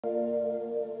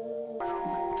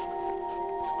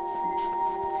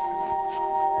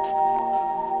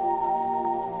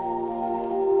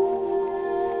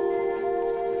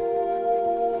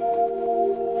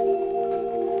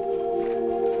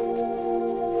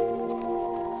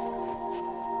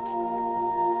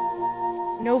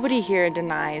Nobody here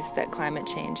denies that climate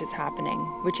change is happening,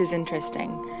 which is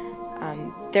interesting.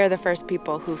 They're the first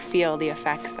people who feel the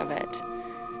effects of it.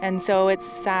 And so it's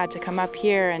sad to come up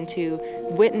here and to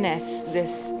witness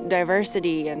this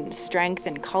diversity and strength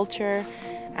and culture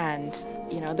and,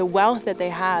 the wealth that they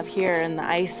have here in the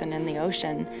ice and in the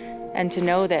ocean, and to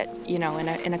know that,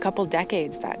 in a couple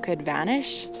decades that could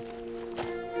vanish.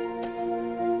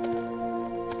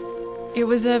 It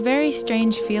was a very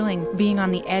strange feeling being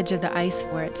on the edge of the ice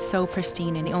where it's so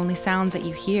pristine and the only sounds that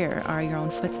you hear are your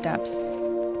own footsteps.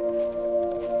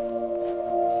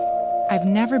 I've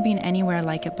never been anywhere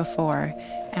like it before,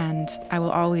 and I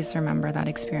will always remember that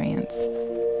experience.